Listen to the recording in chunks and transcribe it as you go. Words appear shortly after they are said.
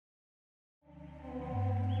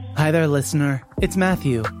Hi there, listener. It's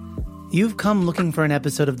Matthew. You've come looking for an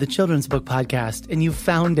episode of the Children's Book Podcast, and you've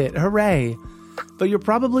found it. Hooray! But you're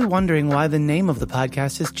probably wondering why the name of the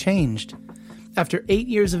podcast has changed. After 8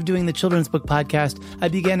 years of doing the Children's Book Podcast, I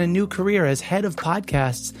began a new career as head of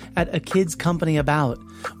podcasts at A Kids Company About,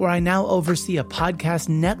 where I now oversee a podcast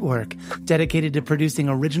network dedicated to producing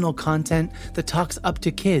original content that talks up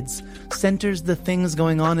to kids, centers the things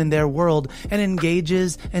going on in their world, and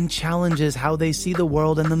engages and challenges how they see the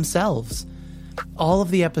world and themselves. All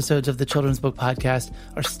of the episodes of the Children's Book Podcast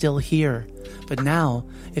are still here. But now,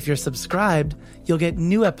 if you're subscribed, you'll get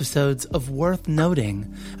new episodes of Worth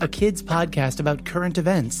Noting, a kids podcast about current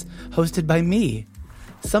events, hosted by me.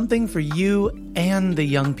 Something for you and the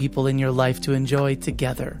young people in your life to enjoy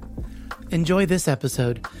together. Enjoy this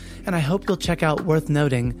episode, and I hope you'll check out Worth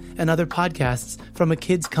Noting and other podcasts from A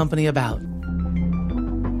Kids Company About.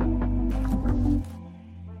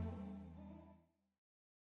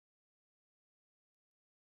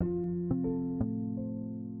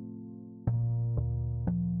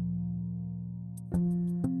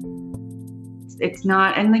 It's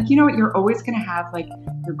not, and like, you know what, you're always going to have, like,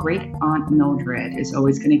 your great aunt Mildred is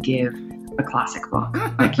always going to give a classic book,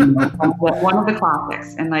 like, you know, one of the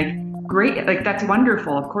classics, and like, great, like, that's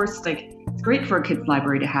wonderful. Of course, like, it's great for a kid's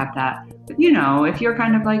library to have that. But, you know, if you're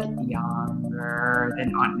kind of like younger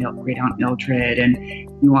than great aunt Mildred, and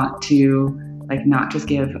you want to, like, not just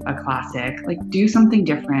give a classic, like, do something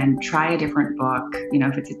different, try a different book. You know,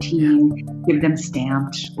 if it's a teen, give them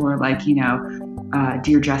Stamped, or like, you know,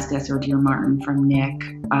 Dear Justice or Dear Martin from Nick.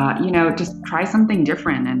 You know, just try something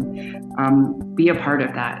different and be a part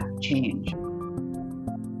of that change.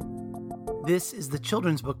 This is the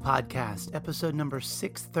Children's Book Podcast, episode number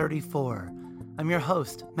 634. I'm your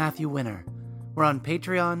host, Matthew Winner. We're on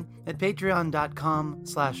Patreon at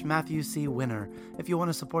patreon.com/MatthewCWinner if you want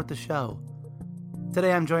to support the show.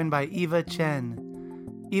 Today I'm joined by Eva Chen.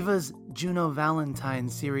 Eva's Juno Valentine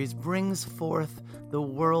series brings forth the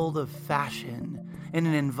world of fashion in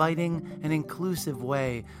an inviting and inclusive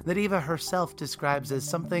way that Eva herself describes as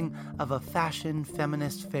something of a fashion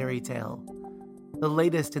feminist fairy tale. The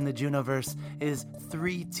latest in the Junoverse is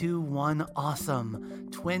 321 Awesome,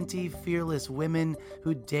 20 fearless women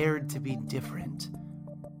who dared to be different.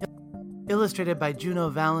 Illustrated by Juno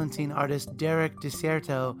Valentine artist Derek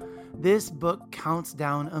Desierto, this book counts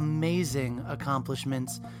down amazing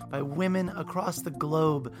accomplishments by women across the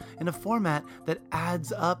globe in a format that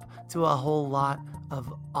adds up to a whole lot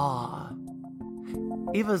of awe.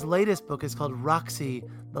 Eva's latest book is called Roxy,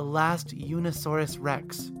 The Last Unisaurus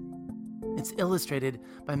Rex. It's illustrated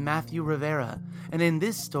by Matthew Rivera, and in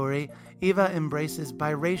this story, Eva embraces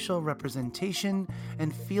biracial representation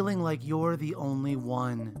and feeling like you're the only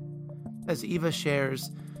one. As Eva shares,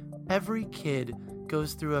 every kid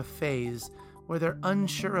goes through a phase where they're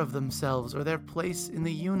unsure of themselves or their place in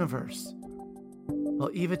the universe. Well,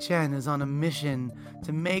 Eva Chen is on a mission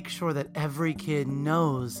to make sure that every kid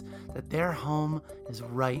knows that their home is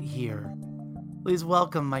right here. Please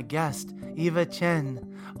welcome my guest, Eva Chen,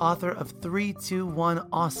 author of 321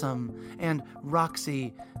 Awesome and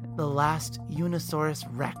Roxy, The Last Unisaurus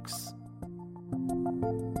Rex.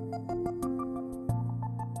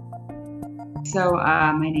 So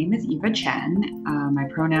my name is Eva Chen. My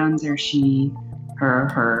pronouns are she, her,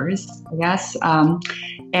 hers, I guess.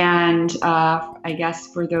 And I guess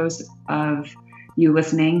for those of you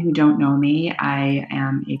listening who don't know me, I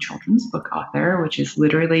am a children's book author, which is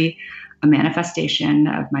literally a manifestation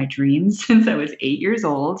of my dreams since I was 8 years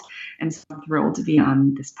old. And so I'm thrilled to be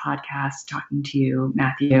on this podcast talking to you,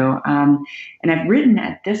 Matthew. And I've written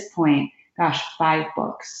at this point, 5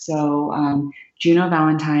 books. So Juno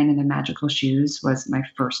Valentine and the Magical Shoes was my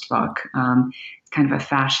first book. It's kind of a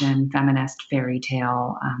fashion feminist fairy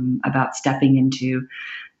tale about stepping into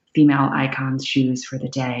female icons' shoes for the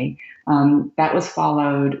day. That was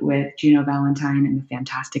followed with Juno Valentine and the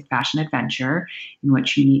Fantastic Fashion Adventure, in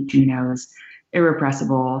which you meet Juno's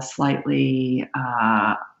irrepressible, slightly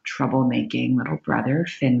troublemaking little brother,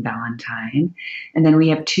 Finn Valentine. And then we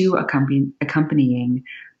have 2 accompanying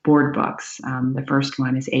board books. The first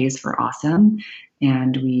one is A is for Awesome,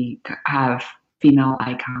 and we have female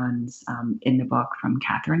icons in the book, from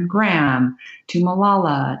Katharine Graham to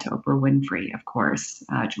Malala to Oprah Winfrey, of course,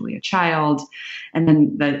 Julia Child. And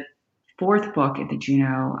then the 4th book in the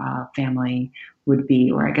Juno family would be,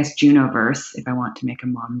 or I guess Junoverse, if I want to make a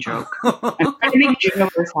mom joke. I'm trying to make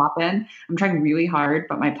Junoverse happen. I'm trying really hard,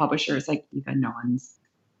 but my publisher is like, Eva, no one's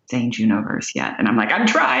saying Junoverse yet. And I'm like, I'm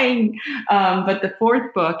trying. But the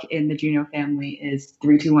 4th book in the Juno family is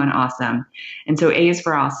 321 Awesome. And so A is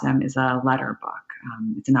for Awesome is a letter book.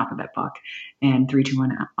 It's an alphabet book, and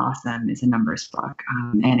 321 Awesome is a numbers book.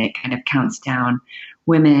 And it kind of counts down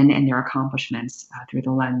women and their accomplishments through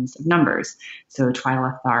the lens of numbers. So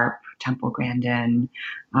Twyla Tharp, Temple Grandin,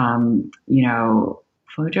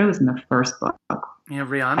 Flojo is in the first book. Yeah,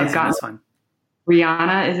 Rihanna's in this one.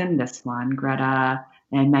 Rihanna is in this one. Greta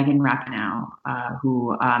and Megan Rapinoe,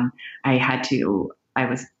 who I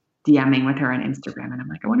was DMing with her on Instagram, and I'm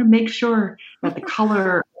like, I want to make sure that the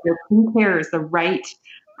color of your pink hair is the right,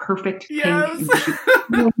 perfect pink. Yes.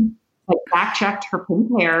 I fact checked her pink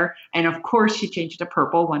hair, and of course she changed it to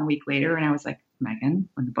purple 1 week later. And I was like, Megan,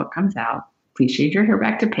 when the book comes out, please change your hair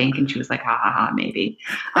back to pink. And she was like, ha ha ha, maybe.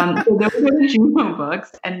 So those are the Juno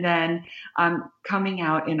books. And then coming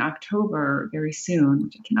out in October very soon,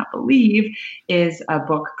 which I cannot believe, is a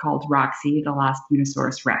book called Roxy, The Last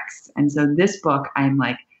Unisaurus Rex. And so this book, I'm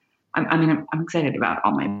excited about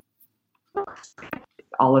all my books.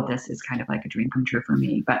 All of this is kind of like a dream come true for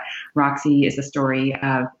me. But Roxy is a story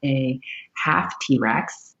of a half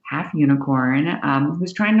T-Rex, half unicorn,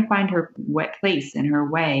 who's trying to find her place in her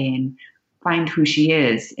way and find who she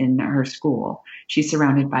is in her school. She's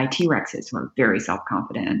surrounded by T-Rexes who are very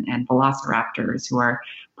self-confident and velociraptors who are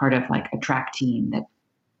part of like a track team that,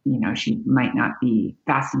 she might not be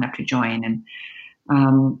fast enough to join.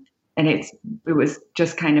 And it was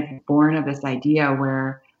just kind of born of this idea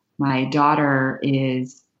where my daughter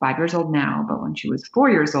is 5 years old now, but when she was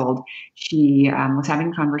 4 years old, she was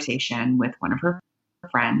having a conversation with one of her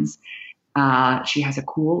friends. She has a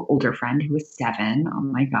cool older friend who is 7. Oh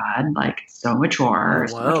my God, like so mature,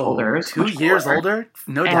 so much older. 2 years older?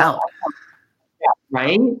 No doubt.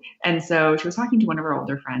 Right? And so she was talking to one of her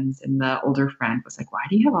older friends, and the older friend was like, why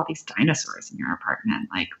do you have all these dinosaurs in your apartment?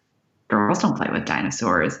 Like, girls don't play with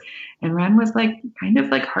dinosaurs. And Ren was like, kind of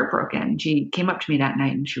like heartbroken. She came up to me that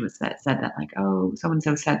night and she said that like, oh,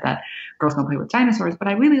 so-and-so said that girls don't play with dinosaurs, but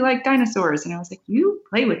I really like dinosaurs. And I was like, you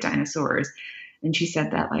play with dinosaurs. And she said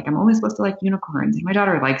that like, I'm only supposed to like unicorns. And my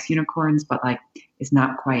daughter likes unicorns, but like is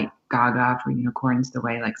not quite gaga for unicorns the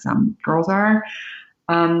way like some girls are.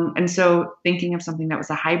 And so thinking of something that was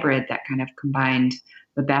a hybrid that kind of combined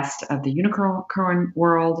the best of the unicorn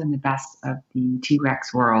world and the best of the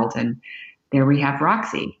T-Rex world. And there we have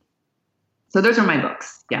Roxy. So those are my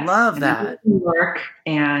books. Yes. Love that. New York,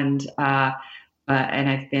 and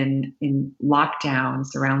I've been in lockdown,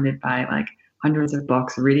 surrounded by like hundreds of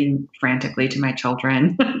books, reading frantically to my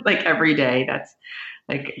children like every day. That's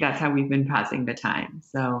how we've been passing the time.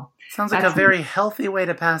 So sounds like a very healthy way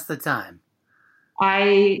to pass the time.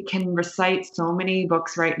 I can recite so many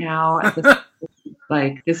books right now.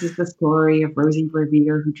 Like, this is the story of Rosie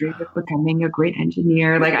Revere, who dreamed of becoming a great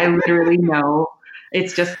engineer. Like, I literally know.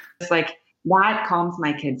 It's just like that calms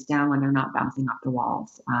my kids down when they're not bouncing off the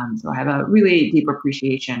walls. So I have a really deep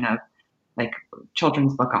appreciation of like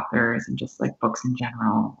children's book authors and just like books in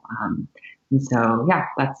general. And so, yeah,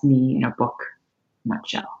 that's me in a book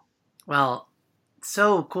nutshell. Well,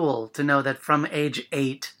 so cool to know that from age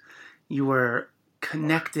 8, you were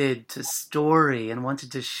connected to story and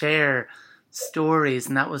wanted to share stories,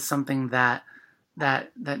 and that was something that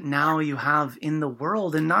now you have in the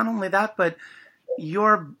world. And not only that, but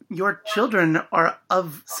your children are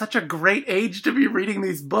of such a great age to be reading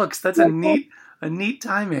these books. That's a neat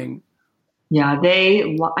timing. Yeah,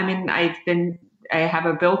 I have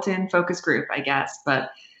a built-in focus group, I guess,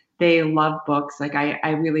 but they love books. Like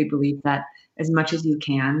I really believe that as much as you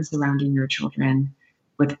can, surrounding your children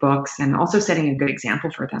with books and also setting a good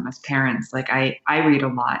example for them as parents. Like I read a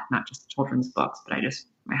lot, not just children's books, but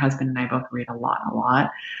my husband and I both read a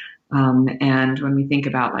lot. And when we think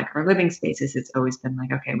about like our living spaces, it's always been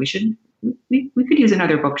like, okay, we could use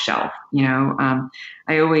another bookshelf.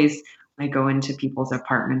 I go into people's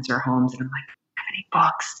apartments or homes and I'm like, have any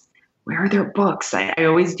books? Where are their books? I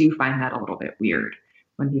always do find that a little bit weird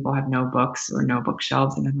when people have no books or no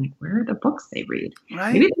bookshelves. And I'm like, where are the books they read?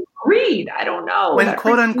 Right. Maybe they don't read. I don't know. When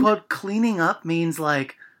quote unquote cleaning up means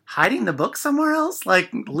like hiding the books somewhere else,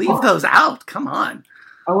 like leave those out. Come on.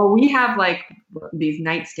 Oh, well, we have like these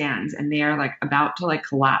nightstands and they are like about to like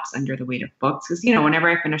collapse under the weight of books. Cause whenever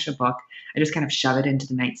I finish a book, I just kind of shove it into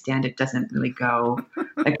the nightstand. It doesn't really go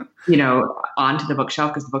like, onto the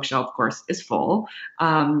bookshelf because the bookshelf of course is full.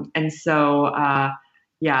 And so, my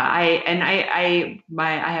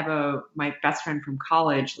best friend from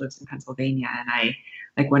college lives in Pennsylvania, and I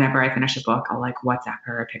like whenever I finish a book, I'll like WhatsApp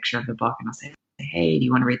her a picture of the book and I'll say, hey, do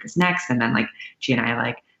you want to read this next? And then like she and I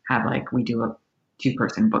like have like we do a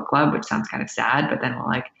 2-person book club, which sounds kind of sad, but then we'll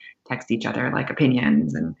like text each other like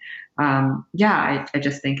opinions. And I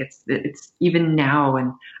just think it's even now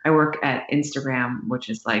when I work at Instagram, which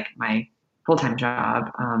is like my full-time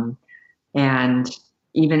job. And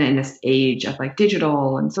even in this age of like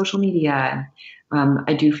digital and social media,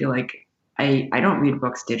 I do feel like I don't read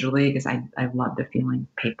books digitally because I love the feeling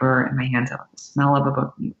of paper in my hands. I love the smell of a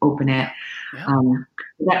book when you open it. Yeah. Yeah. Um,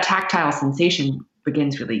 that tactile sensation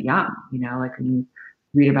begins really young, like when you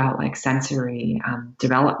read about like sensory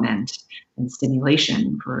development and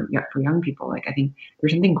stimulation for young people. Like I think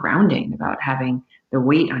there's something grounding about having the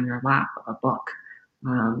weight on your lap of a book.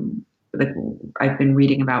 Like I've been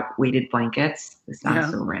reading about weighted blankets. This sounds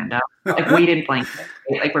Yeah. so random. Like weighted blankets,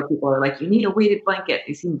 right? Like where people are like, you need a weighted blanket.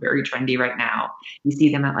 They seem very trendy right now. You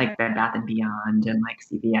see them at like Bed Bath and Beyond and like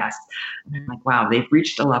CVS. And I'm like, wow, they've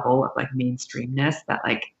reached a level of like mainstreamness that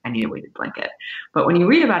like I need a weighted blanket. But when you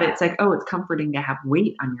read about it, it's like, oh, it's comforting to have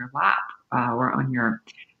weight on your lap or on your.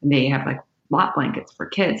 And they have like lap blankets for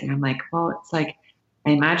kids, and I'm like, well, it's like I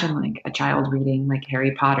imagine like a child reading like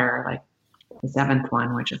Harry Potter, like the seventh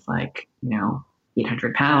one, which is like,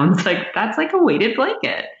 800 pounds. Like that's like a weighted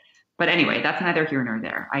blanket. But anyway, that's neither here nor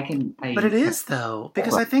there. But it is though,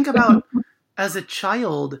 because I think about as a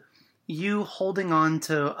child, you holding on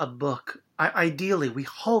to a book. Ideally, we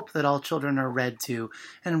hope that all children are read to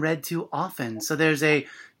and read to often. So there's a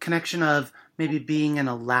connection of maybe being in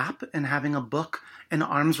a lap and having a book and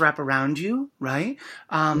arms wrap around you, right?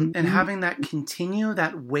 And having that continue,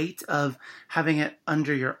 that weight of having it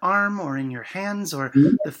under your arm or in your hands or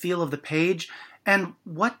the feel of the page. And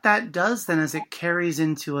what that does then as it carries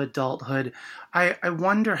into adulthood, I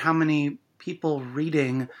wonder how many people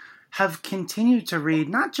reading have continued to read,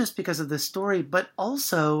 not just because of the story, but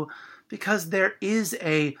also because there is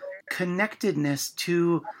a connectedness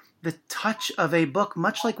to the touch of a book,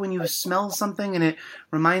 much like when you smell something and it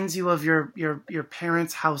reminds you of your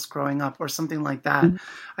parents' house growing up or something like that.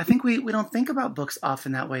 I think we don't think about books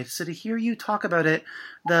often that way. So to hear you talk about it,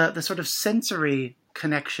 the sort of sensory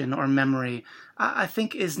connection or memory, I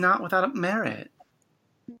think is not without merit.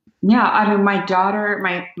 Yeah, I mean, my daughter,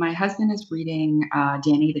 my husband is reading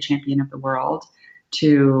Danny, the Champion of the World,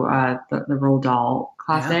 to the Roald Dahl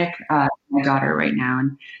classic. Yeah. My daughter right now,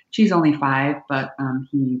 and she's only 5, but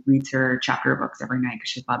he reads her chapter books every night because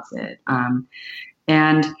she loves it.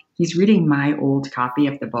 And he's reading my old copy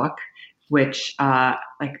of the book, which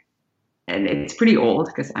like, and it's pretty old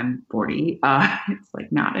because I'm 40. It's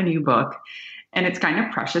like not a new book, and it's kind of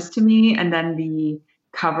precious to me. And then the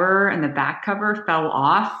cover and the back cover fell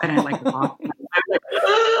off, and I like lost. I was like,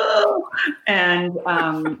 oh! And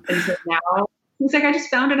so now he's like, I just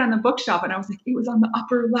found it on the bookshelf, and I was like, it was on the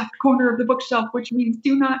upper left corner of the bookshelf, which means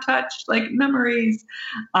do not touch, like memories.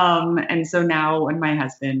 And so now when my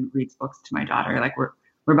husband reads books to my daughter, like we're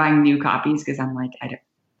buying new copies because I'm like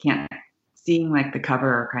can't seeing like the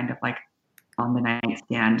cover kind of like on the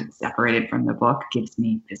nightstand separated from the book gives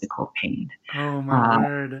me physical pain. Oh my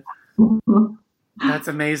word. That's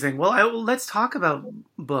amazing. Well, let's talk about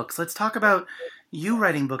books. Let's talk about you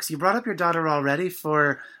writing books. You brought up your daughter already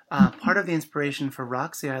for part of the inspiration for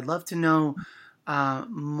Roxy. I'd love to know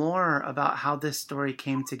more about how this story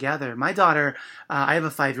came together. My daughter, I have a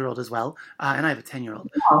 5-year-old as well, and I have a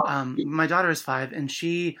 10-year-old. My daughter is 5, and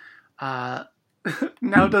she now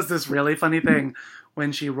does this really funny thing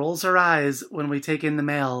when she rolls her eyes when we take in the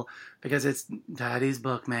mail because it's Daddy's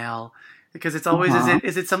book mail. Because it's always,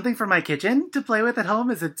 is it something for my kitchen to play with at home?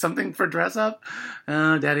 Is it something for dress up?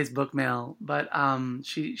 Daddy's book mail. But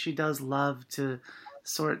she does love to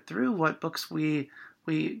sort through what books we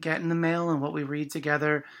get in the mail and what we read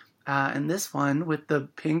together. And this one with the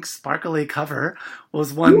pink sparkly cover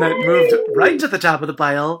was one that moved right to the top of the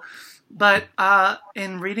pile. But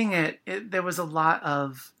in reading it, there was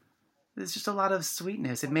there's just a lot of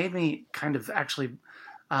sweetness. It made me kind of actually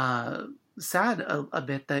sad a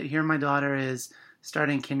bit that here my daughter is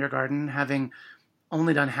starting kindergarten, having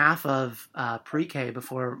only done half of pre-K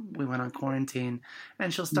before we went on quarantine,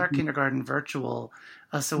 and she'll start kindergarten virtual.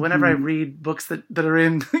 So whenever I read books that are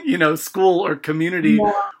in school or community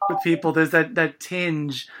with people, there's that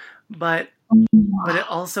tinge, but it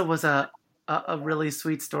also was a really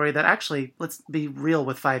sweet story that actually, let's be real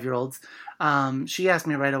with 5-year-olds. She asked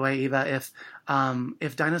me right away, Eva,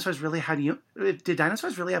 if dinosaurs really did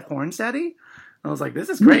dinosaurs really have horns, Daddy? And I was like, this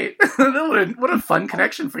is great. What a fun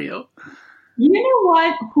connection for you. You know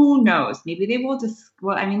what? Who knows? Maybe they will just,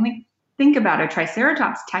 think about it.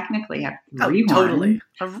 Triceratops technically have 3 horns. Totally.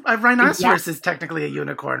 A rhinoceros is technically a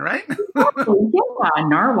unicorn, right? Yeah,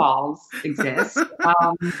 narwhals exist.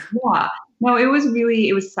 Yeah. No, it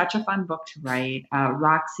was such a fun book to write.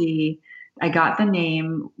 Roxy, I got the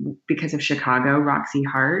name because of Chicago, Roxy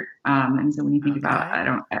Hart. And so when you think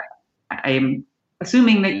about, I'm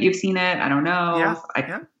assuming that you've seen it. I don't know. Yeah.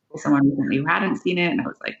 I someone recently who hadn't seen it, and I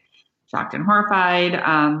was like, shocked and horrified.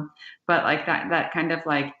 But like that kind of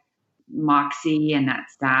like moxie and that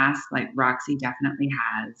sass, like Roxy definitely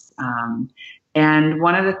has. And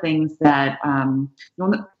one of the things that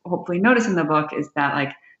you'll hopefully notice in the book is that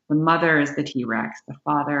like the mother is the T-Rex, the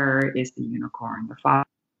father is the unicorn, the father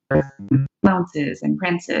flounces and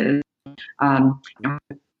princes.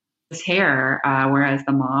 His hair, whereas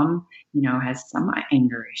the mom, has some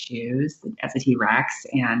anger issues as a T-Rex,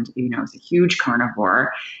 and is a huge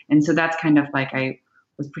carnivore, and so that's kind of like I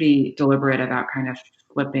was pretty deliberate about kind of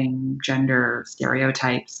flipping gender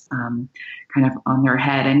stereotypes kind of on their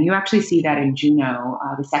head, and you actually see that in Juno,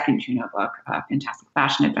 the second Juno book, Fantastic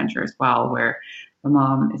Fashion Adventure as well, where the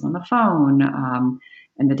mom is on the phone.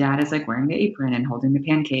 And the dad is like wearing the apron and holding the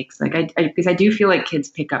pancakes. Like because I do feel like kids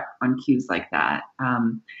pick up on cues like that.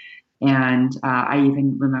 And I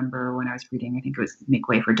even remember when I was reading, I think it was Make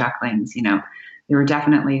Way for Ducklings, there were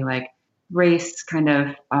definitely like race kind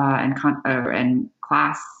of and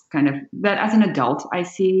class kind of that as an adult I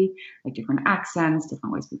see like different accents,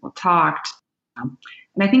 different ways people talked. And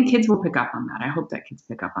I think kids will pick up on that. I hope that kids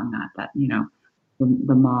pick up on that,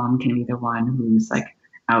 the mom can be the one who's like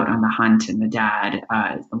out on the hunt and the dad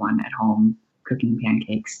is the one at home cooking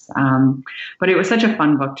pancakes. But it was such a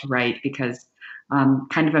fun book to write because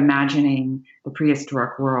kind of imagining the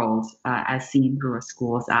prehistoric world as seen through a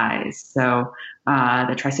school's eyes. So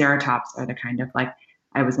the Triceratops are the kind of like,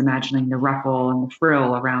 I was imagining the ruffle and the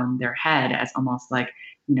frill around their head as almost like,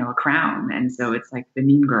 a crown. And so it's like the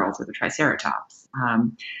mean girls of the Triceratops.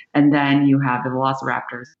 And then you have the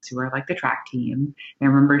Velociraptors who are like the track team. And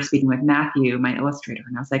I remember speaking with Matthew, my illustrator,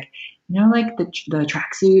 and I was like, like the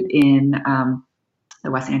tracksuit in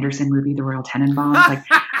the Wes Anderson movie, The Royal Tenenbaums, like,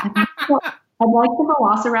 I'd like the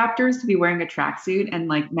Velociraptors to be wearing a tracksuit, and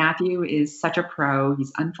like Matthew is such a pro.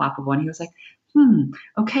 He's unflappable, and he was like,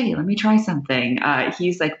 okay, let me try something.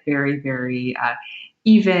 He's like very, very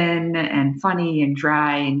even and funny and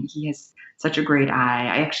dry, and he has such a great eye.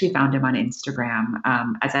 I actually found him on Instagram,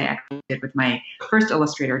 as I actually did with my first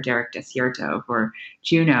illustrator, Derek Desierto, for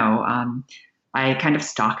Juno. I kind of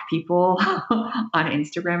stalk people on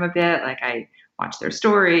Instagram a bit. Like I watch their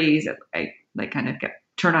stories. I like kind of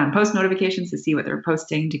turn on post notifications to see what they're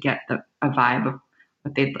posting to get a vibe of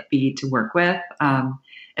what they'd be to work with. And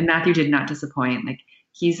Matthew did not disappoint. Like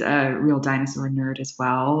he's a real dinosaur nerd as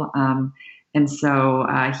well. And so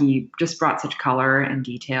he just brought such color and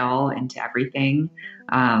detail into everything.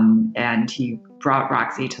 And he brought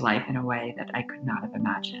Roxy to life in a way that I could not have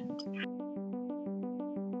imagined.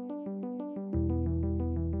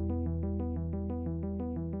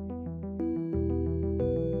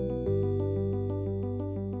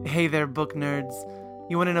 Hey there, book nerds.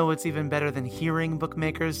 You want to know what's even better than hearing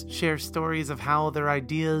bookmakers share stories of how their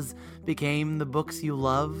ideas became the books you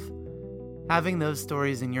love? Having those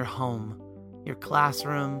stories in your home, your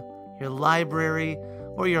classroom, your library,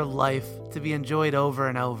 or your life to be enjoyed over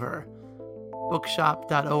and over.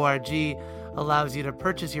 Bookshop.org allows you to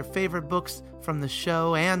purchase your favorite books from the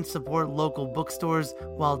show and support local bookstores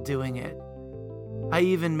while doing it. I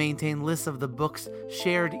even maintain lists of the books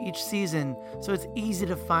shared each season, so it's easy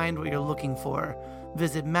to find what you're looking for.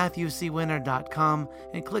 Visit MatthewCWinner.com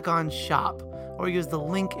and click on Shop, or use the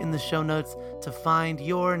link in the show notes to find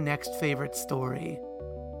your next favorite story.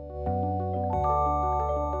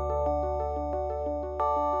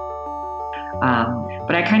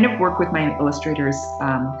 But I kind of work with my illustrators.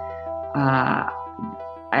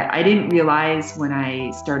 I didn't realize when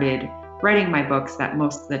I started writing my books that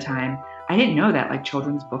most of the time, I didn't know that like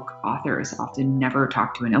children's book authors often never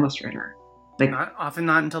talk to an illustrator. Like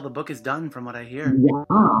not until the book is done, from what I hear. Yeah.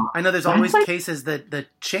 I know there's always cases that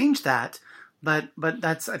change that, but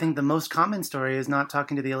that's, I think, the most common story is not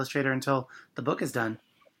talking to the illustrator until the book is done.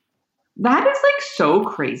 That is like so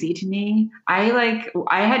crazy to me. I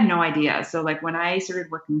had no idea. So like when I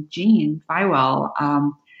started working with Jean Fywell,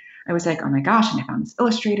 I was like, oh my gosh, and I found this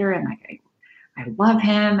illustrator, and like I love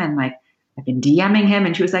him, and like I've been DMing him,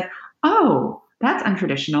 and she was like, oh, that's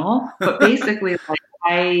untraditional. But basically, like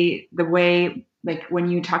the way, like when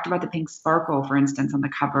you talked about the pink sparkle, for instance, on the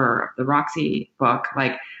cover of the Roxy book,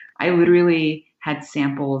 like I literally had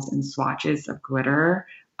samples and swatches of glitter,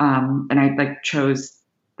 and I like chose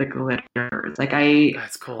the glitters. Like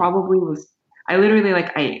That's cool. Probably was, I literally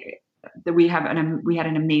like we had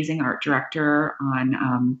an amazing art director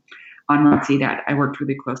on Roxy that I worked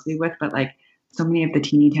really closely with, but like so many of the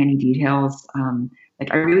teeny tiny details,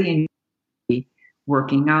 like I really enjoy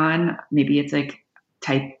working on. Maybe it's like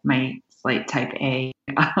my slight type A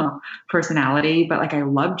personality, but like I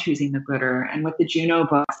love choosing the glitter. And with the Juno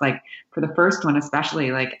books, like for the first one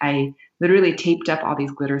especially, like I literally taped up all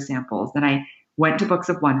these glitter samples. Then I went to Books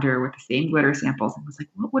of Wonder with the same glitter samples and was like,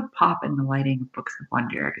 what would pop in the lighting of Books of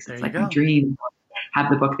Wonder? Because it's like my dream to have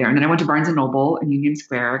the book there. And then I went to Barnes and Noble in Union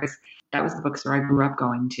Square because that was the bookstore I grew up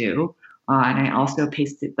going to. And I also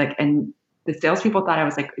pasted and the salespeople thought I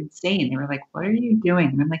was like insane. They were like, what are you doing?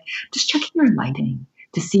 And I'm like, just checking your lighting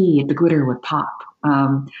to see if the glitter would pop.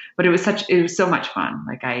 But it was so much fun.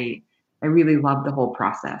 Like I really loved the whole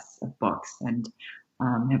process of books and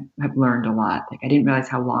have learned a lot. Like I didn't realize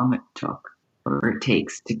how long it took or it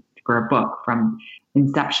takes for a book from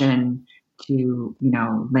inception to,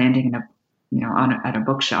 landing in at a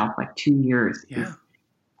bookshelf, like 2 years. Yeah.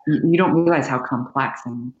 You don't realize how complex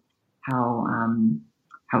and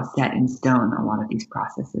how set in stone a lot of these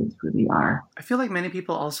processes really are. I feel like many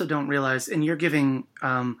people also don't realize, and you're giving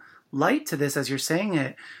light to this as you're saying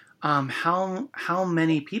it, how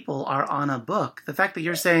many people are on a book. The fact that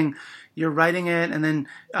you're saying you're writing it and then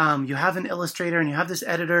you have an illustrator and you have this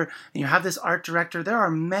editor and you have this art director. There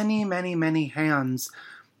are many, many, many hands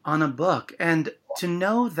on a book. And to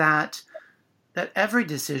know that every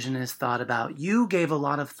decision is thought about. You gave a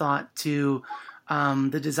lot of thought to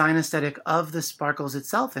the design aesthetic of the sparkles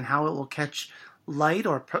itself and how it will catch light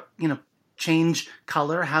or change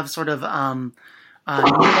color, have sort of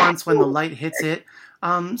nuance when the light hits it.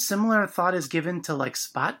 Similar thought is given to like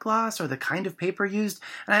spot gloss or the kind of paper used.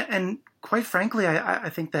 And quite frankly, I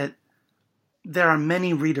think that there are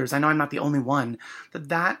many readers, I know I'm not the only one,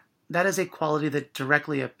 that is a quality that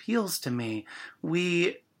directly appeals to me.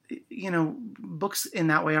 Books in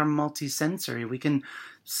that way are multisensory. We can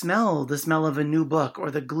smell the smell of a new book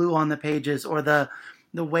or the glue on the pages or the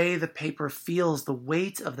way the paper feels, the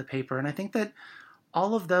weight of the paper. And I think that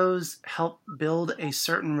all of those help build a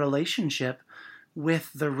certain relationship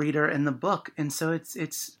with the reader and the book. And so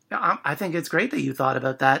I think it's great that you thought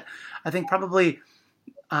about that. I think probably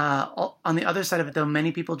on the other side of it, though,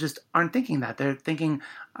 many people just aren't thinking that. They're thinking,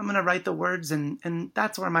 I'm going to write the words and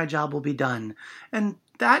that's where my job will be done. And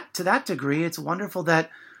that, to that degree, it's wonderful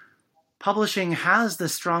that publishing has the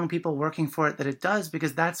strong people working for it that it does,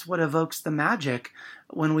 because that's what evokes the magic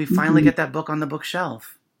when we finally get that book on the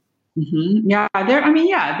bookshelf. Mm-hmm. Yeah,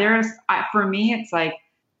 there's, for me, it's like,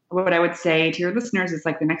 what I would say to your listeners is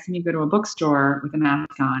like the next time you go to a bookstore with a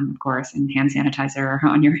mask on, of course, and hand sanitizer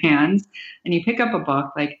on your hands, and you pick up a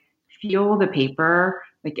book, like feel the paper,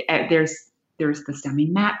 like there's the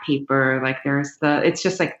stemmy matte paper, like it's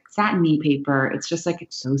just like satiny paper. It's just like,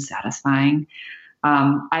 it's so satisfying.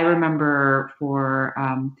 I remember for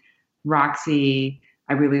Roxy,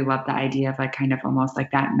 I really loved the idea of like kind of almost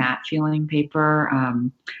like that matte feeling paper.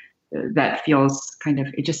 That feels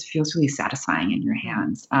it just feels really satisfying in your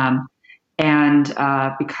hands. And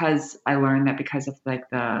because I learned that because of like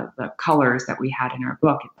the colors that we had in our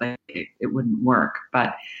book, it wouldn't work.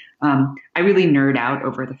 But I really nerd out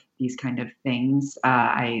over these kind of things.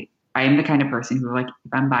 I am the kind of person who, like,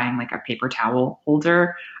 if I'm buying like a paper towel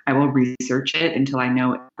holder, I will research it until I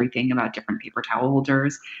know everything about different paper towel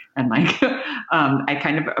holders. And like, I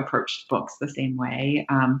kind of approach books the same way.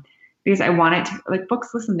 Because I want it to, like, books,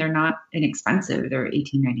 listen, they're not inexpensive. They're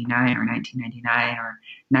 $18.99 or $19.99 or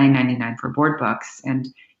 $9.99 for board books. And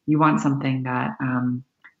you want something that,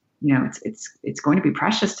 it's going to be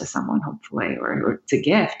precious to someone, hopefully, or it's a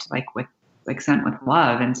gift, sent with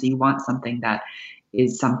love. And so you want something that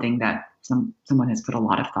is something that someone has put a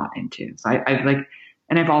lot of thought into. So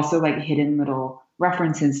I've also like hidden little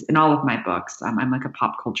references in all of my books. I'm like a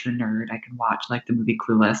pop culture nerd. I can watch like the movie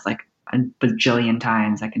Clueless, like a bajillion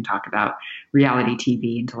times. I can talk about reality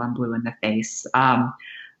TV until I'm blue in the face. And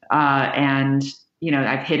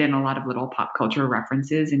I've hidden a lot of little pop culture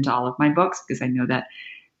references into all of my books because I know that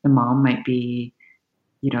the mom might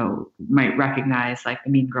recognize like the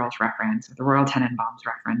Mean Girls reference or the Royal Tenenbaums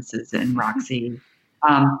references in Roxy.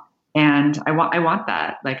 And I want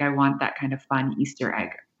that. Like, I want that kind of fun Easter egg,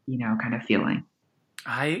 kind of feeling.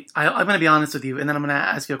 I'm going to be honest with you, and then I'm going to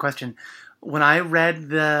ask you a question. When I read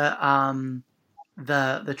the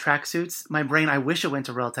tracksuits, my brain, I wish it went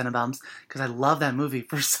to Royal Tenenbaums because I love that movie.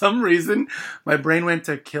 For some reason, my brain went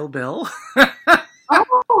to Kill Bill.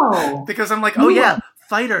 Oh, because I'm like, oh yeah,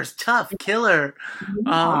 fighters, tough, killer. In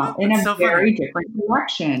a very different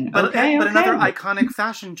direction. But another iconic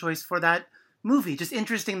fashion choice for that movie. Just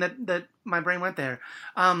interesting that my brain went there.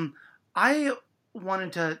 I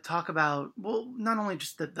wanted to talk about, well, not only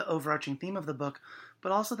just the overarching theme of the book,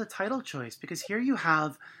 but also the title choice, because here you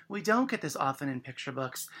have, we don't get this often in picture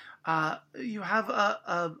books, you have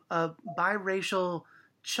a biracial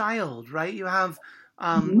child, right? You have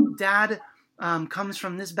dad comes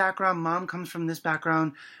from this background, mom comes from this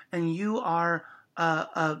background, and you are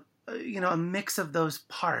a mix of those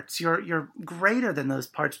parts. You're greater than those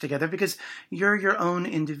parts together because you're your own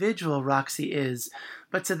individual, Roxy is.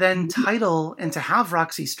 But to then title and to have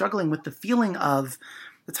Roxy struggling with the feeling of,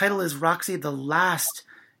 the title is Roxy the Last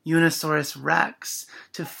Unisaurus Rex,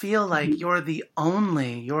 to feel like you're the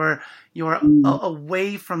only, you're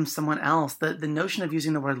away from someone else. The notion of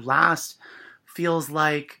using the word last feels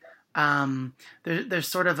like there's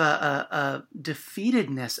sort of a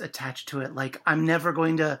defeatedness attached to it. Like, I'm never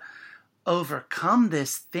going to overcome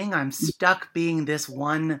this thing. I'm stuck being this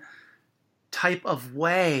one type of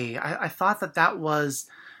way. I thought that was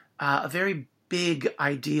a very big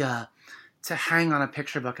idea to hang on a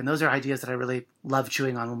picture book. And those are ideas that I really love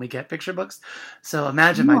chewing on when we get picture books. So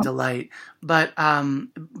imagine my delight. But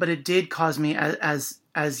it did cause me, as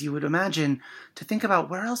you would imagine, to think about,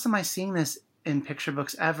 where else am I seeing this in picture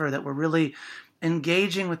books ever, that we're really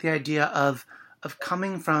engaging with the idea of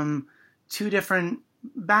coming from two different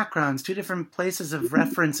backgrounds, two different places of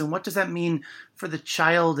reference, and what does that mean for the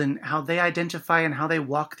child and how they identify and how they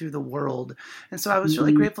walk through the world. And so I was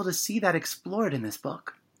really grateful to see that explored in this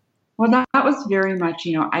book. Well, that was very much,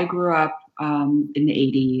 I grew up in the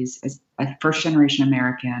 80s as a first-generation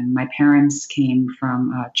American. My parents came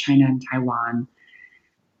from China and Taiwan.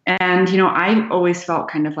 And, I always felt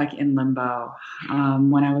kind of like in limbo.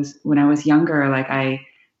 When I was younger, like I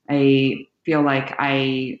feel like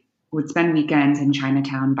I would spend weekends in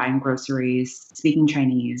Chinatown buying groceries, speaking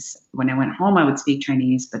Chinese. When I went home, I would speak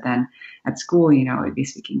Chinese, but then at school, I would be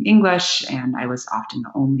speaking English, and I was often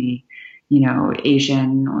the only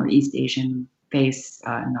Asian or East Asian face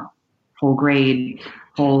in the whole grade,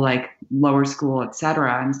 whole like lower school,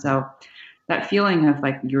 etc. And so that feeling of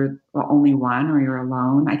like you're the only one or you're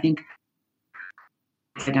alone, I think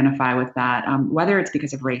I identify with that, whether it's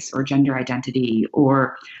because of race or gender identity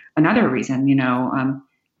or another reason.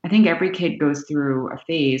 I think every kid goes through a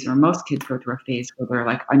phase, or most kids go through a phase where they're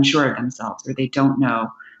like unsure of themselves, or they don't know,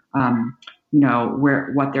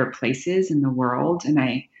 what their place is in the world. And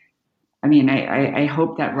I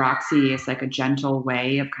hope that Roxy is like a gentle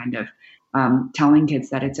way of kind of telling kids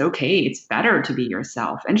that it's okay, it's better to be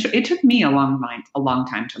yourself. And it took me a long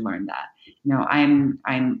time to learn that. I'm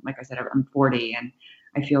like I said, I'm 40, and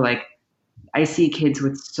I feel like I see kids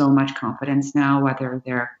with so much confidence now, whether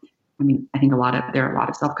they're, I think there are a lot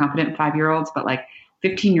of self-confident 5-year-olds, but like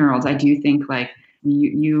 15-year-olds, I do think like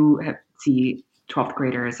you see 12th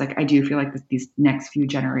graders, like I do feel like these next few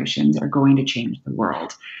generations are going to change the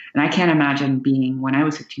world. And I can't imagine when I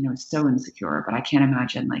was 15, I was so insecure, but I can't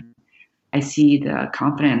imagine, like, I see the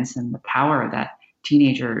confidence and the power that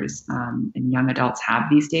teenagers and young adults have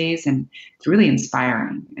these days, and it's really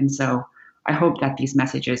inspiring. And so I hope that these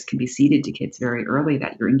messages can be seeded to kids very early,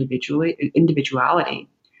 that your individuality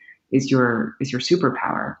is your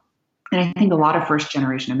superpower. And I think a lot of first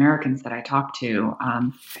generation Americans that I talk to,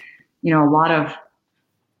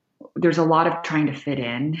 there's a lot of trying to fit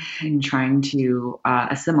in and trying to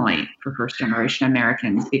assimilate for first generation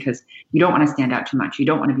Americans, because you don't want to stand out too much. You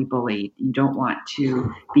don't want to be bullied. You don't want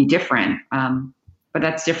to be different. But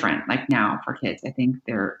that's different. Like now for kids, I think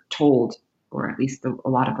they're told, or at least a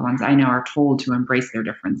lot of the ones I know are told, to embrace their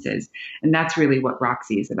differences. And that's really what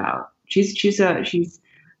Roxy is about. She's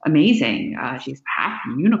amazing. She's half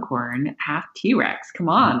unicorn, half T-Rex. Come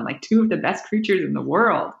on, like two of the best creatures in the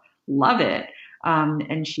world. Love it.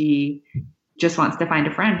 And she just wants to find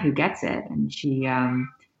a friend who gets it. And she, and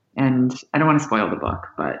I don't want to spoil the book,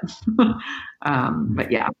 but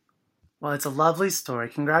yeah. Well, it's a lovely story.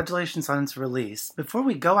 Congratulations on its release. Before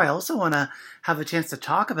we go, I also want to have a chance to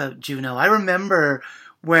talk about Juno. I remember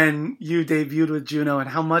when you debuted with Juno and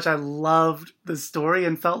how much I loved the story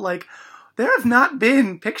and felt like there have not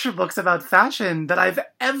been picture books about fashion that I've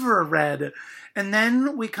ever read. And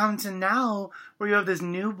then we come to now where you have this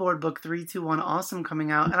new board book, 321 Awesome,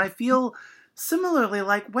 coming out. And I feel similarly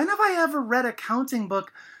like, when have I ever read a counting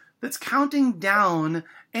book that's counting down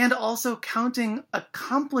and also counting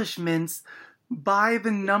accomplishments by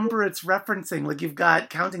the number it's referencing? Like, you've got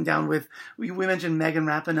counting down with, we mentioned Megan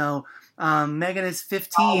Rapinoe. Megan is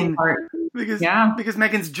 15 because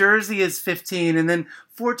Megan's jersey is 15, and then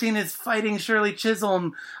 14 is Fighting Shirley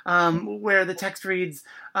Chisholm, where the text reads,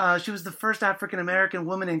 she was the first African-American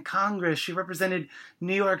woman in Congress. She represented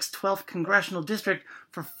New York's 12th congressional district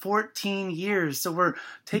for 14 years. So we're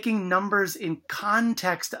taking numbers in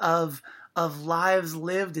context of lives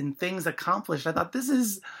lived and things accomplished. I thought, this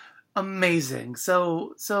is amazing.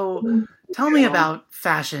 So tell me about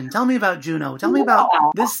fashion. Tell me about Juno. Tell me about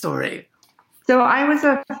this story. So I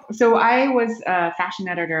was a fashion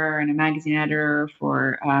editor and a magazine editor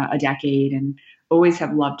for a decade, and always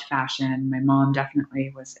have loved fashion. My mom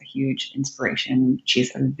definitely was a huge inspiration.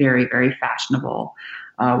 She's a very, very fashionable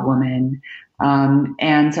woman.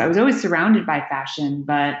 And so I was always surrounded by fashion,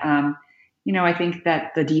 but I think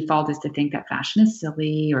that the default is to think that fashion is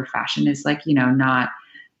silly or fashion is like, not,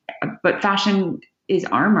 but fashion is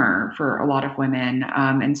armor for a lot of women.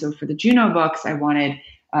 And so for the Juno books, I wanted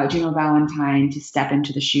Juno Valentine to step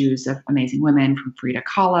into the shoes of amazing women, from Frida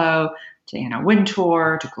Kahlo to Anna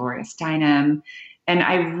Wintour to Gloria Steinem. And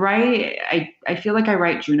I feel like I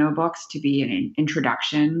write Juno books to be an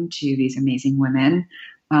introduction to these amazing women.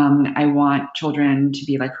 I want children to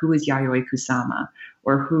be like, who is Yayoi Kusama,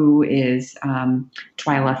 or who is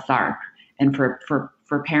Twyla Tharp, and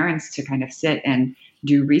for parents to kind of sit and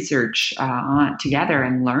do research together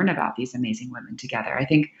and learn about these amazing women together. I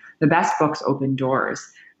think the best books open doors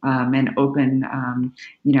and open,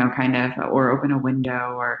 or open a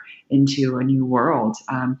window or into a new world,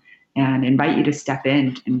 and invite you to step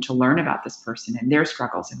in and to learn about this person and their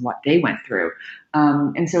struggles and what they went through.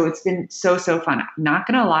 And so it's been so fun. I'm not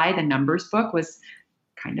going to lie, the numbers book was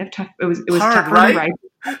kind of tough. It was hard, tough, right? To write.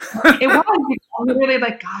 It was literally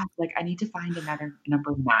like, God, like I need to find another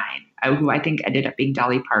number 9, who I think ended up being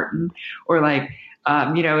Dolly Parton, or like,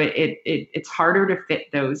 it's harder to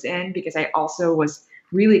fit those in, because I also was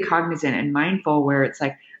really cognizant and mindful where it's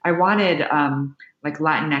like, I wanted like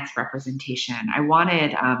Latinx representation. I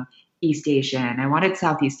wanted East Asian. I wanted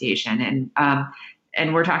Southeast Asian.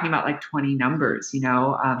 And we're talking about like 20 numbers,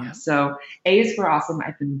 Yeah. So A is for Awesome.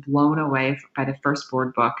 I've been blown away by the first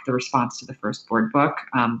board book, the response to the first board book.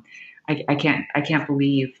 I can't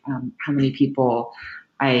believe how many people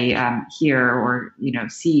I hear or,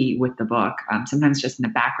 see with the book, sometimes just in the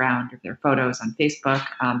background of their photos on Facebook.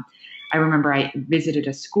 I remember I visited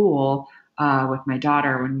a school with my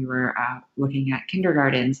daughter when we were looking at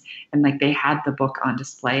kindergartens, and like they had the book on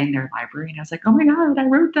display in their library, and I was like, oh my God, I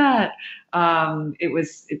wrote that.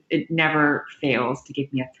 It never fails to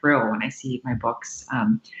give me a thrill when I see my books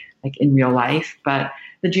like in real life. But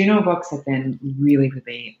the Juno books have been really,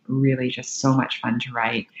 really, really just so much fun to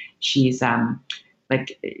write. She's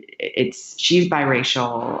she's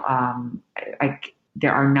biracial.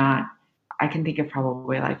 I can think of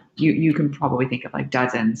probably like, you can probably think of like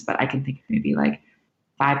dozens, but I can think of maybe like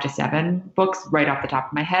 5 to 7 books right off the top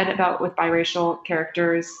of my head with biracial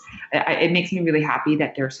characters. It makes me really happy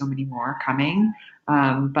that there are so many more coming.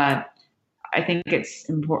 But I think it's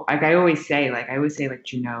important. Like I always say like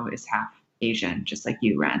Juno is half Asian, just like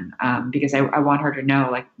you, Ren, because I want her to know,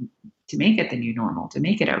 like, to make it the new normal, to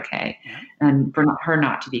make it okay, and for her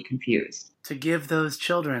not to be confused. To give those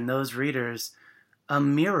children, those readers, a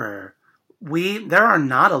mirror. There are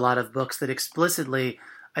not a lot of books that explicitly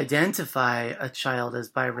identify a child as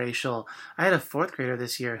biracial. I had a 4th grader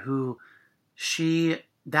this year who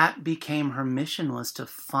that became her mission, was to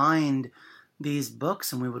find these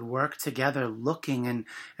books, and we would work together looking,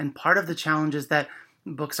 and part of the challenge is that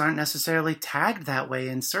books aren't necessarily tagged that way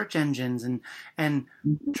in search engines, and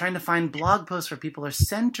trying to find blog posts where people are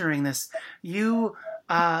centering this. You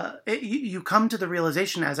come to the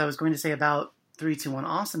realization, as I was going to say about 3, 2, 1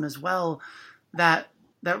 Awesome as well, that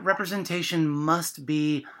representation must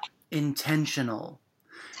be intentional.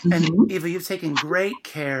 Mm-hmm. And Eva, you've taken great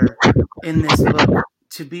care in this book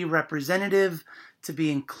to be representative, to be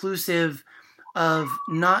inclusive of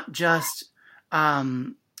not just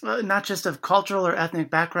of cultural or ethnic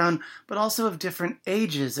background, but also of different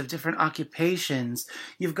ages, of different occupations.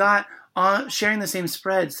 You've got sharing the same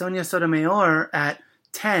spread, Sonia Sotomayor at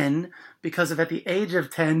 10, because at the age of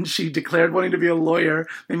 10, she declared wanting to be a lawyer.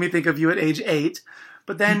 Made me think of you at age 8.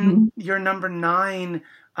 But then your number 9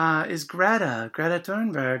 is Greta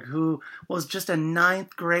Thunberg, who was just a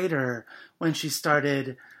 9th grader when she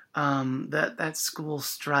started that school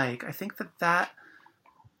strike. I think that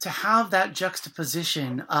to have that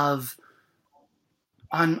juxtaposition of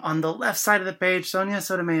on the left side of the page, Sonia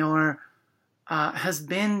Sotomayor has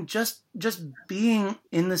been just being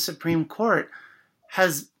in the Supreme Court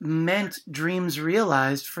has meant dreams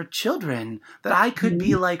realized for children, that I could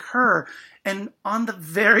be like her. And on the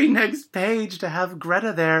very next page, to have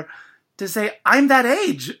Greta there to say, I'm that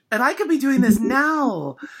age and I could be doing this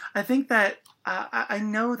now. I think that I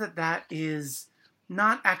know that is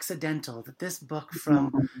not accidental, that this book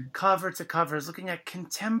from cover to cover is looking at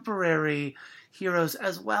contemporary heroes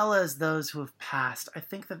as well as those who have passed. I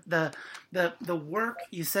think that the work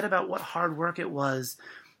you said about what hard work it was,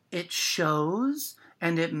 it shows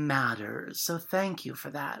and it matters. So thank you for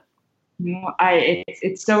that.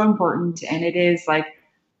 It's so important, and it is like,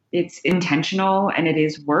 it's intentional and it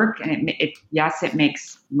is work, and it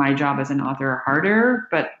makes my job as an author harder,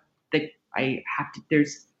 but I have to,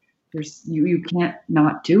 you can't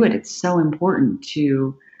not do it. It's so important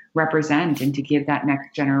to represent and to give that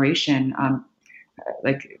next generation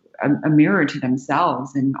like a mirror to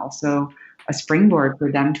themselves, and also a springboard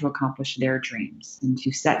for them to accomplish their dreams and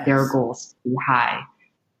to set their goals too high.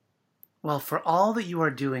 Well, for all that you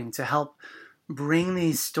are doing to help bring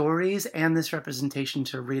these stories and this representation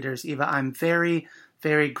to readers, Eva, I'm very,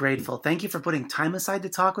 very grateful. Thank you for putting time aside to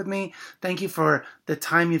talk with me. Thank you for the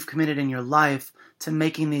time you've committed in your life to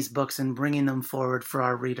making these books and bringing them forward for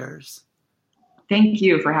our readers. Thank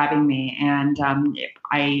you for having me. And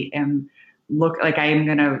I am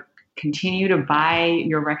going to continue to buy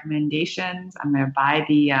your recommendations. I'm going to buy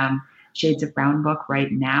the Shades of Brown book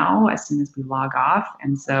right now as soon as we log off.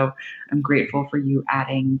 And so I'm grateful for you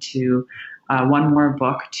adding to one more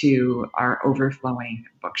book to our overflowing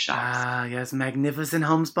bookshelves. Ah, yes, magnificent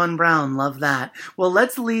homespun brown. Love that. Well,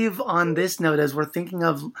 let's leave on this note as we're thinking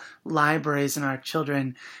of libraries and our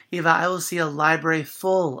children. Eva, I will see a library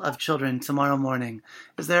full of children tomorrow morning.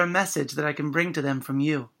 Is there a message that I can bring to them from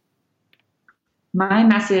you? My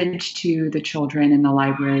message to the children in the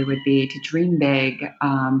library would be to dream big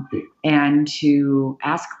and to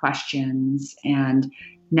ask questions and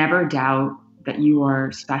never doubt that you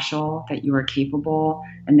are special, that you are capable,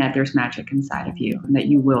 and that there's magic inside of you, and that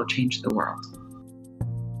you will change the world.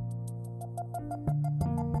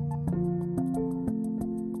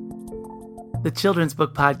 The Children's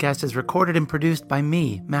Book Podcast is recorded and produced by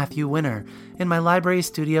me, Matthew Winner, in my library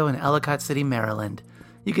studio in Ellicott City, Maryland.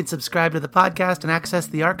 You can subscribe to the podcast and access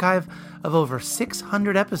the archive of over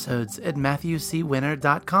 600 episodes at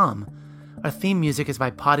MatthewCWinner.com. Our theme music is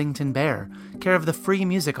by Poddington Bear, care of the Free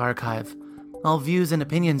Music Archive. All views and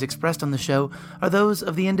opinions expressed on the show are those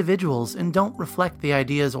of the individuals and don't reflect the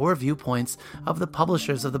ideas or viewpoints of the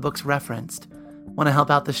publishers of the books referenced. Want to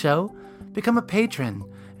help out the show? Become a patron,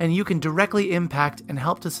 and you can directly impact and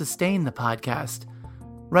help to sustain the podcast.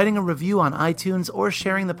 Writing a review on iTunes or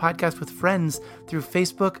sharing the podcast with friends through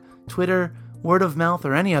Facebook, Twitter, word of mouth,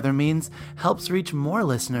 or any other means helps reach more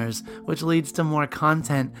listeners, which leads to more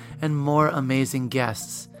content and more amazing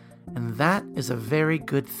guests. And that is a very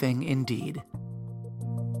good thing indeed.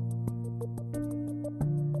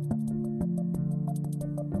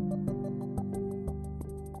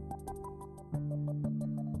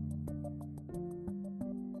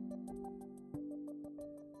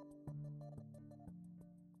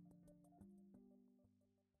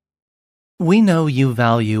 We know you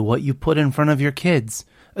value what you put in front of your kids,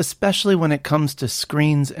 especially when it comes to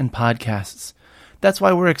screens and podcasts. That's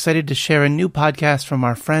why we're excited to share a new podcast from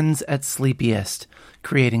our friends at Sleepiest,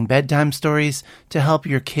 creating bedtime stories to help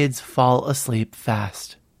your kids fall asleep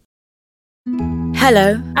fast.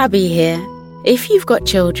 Hello, Abby here. If you've got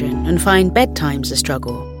children and find bedtime's a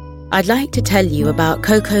struggle, I'd like to tell you about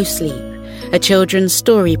Coco Sleep, a children's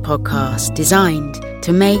story podcast designed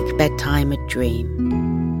to make bedtime a dream.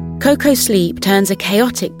 Coco Sleep turns a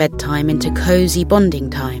chaotic bedtime into cozy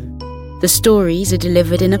bonding time. The stories are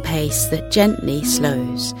delivered in a pace that gently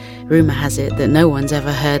slows. Rumour has it that no one's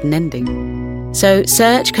ever heard an ending. So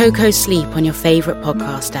search Coco Sleep on your favourite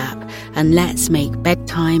podcast app and let's make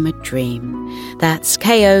bedtime a dream. That's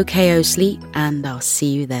KOKO Sleep, and I'll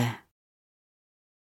see you there.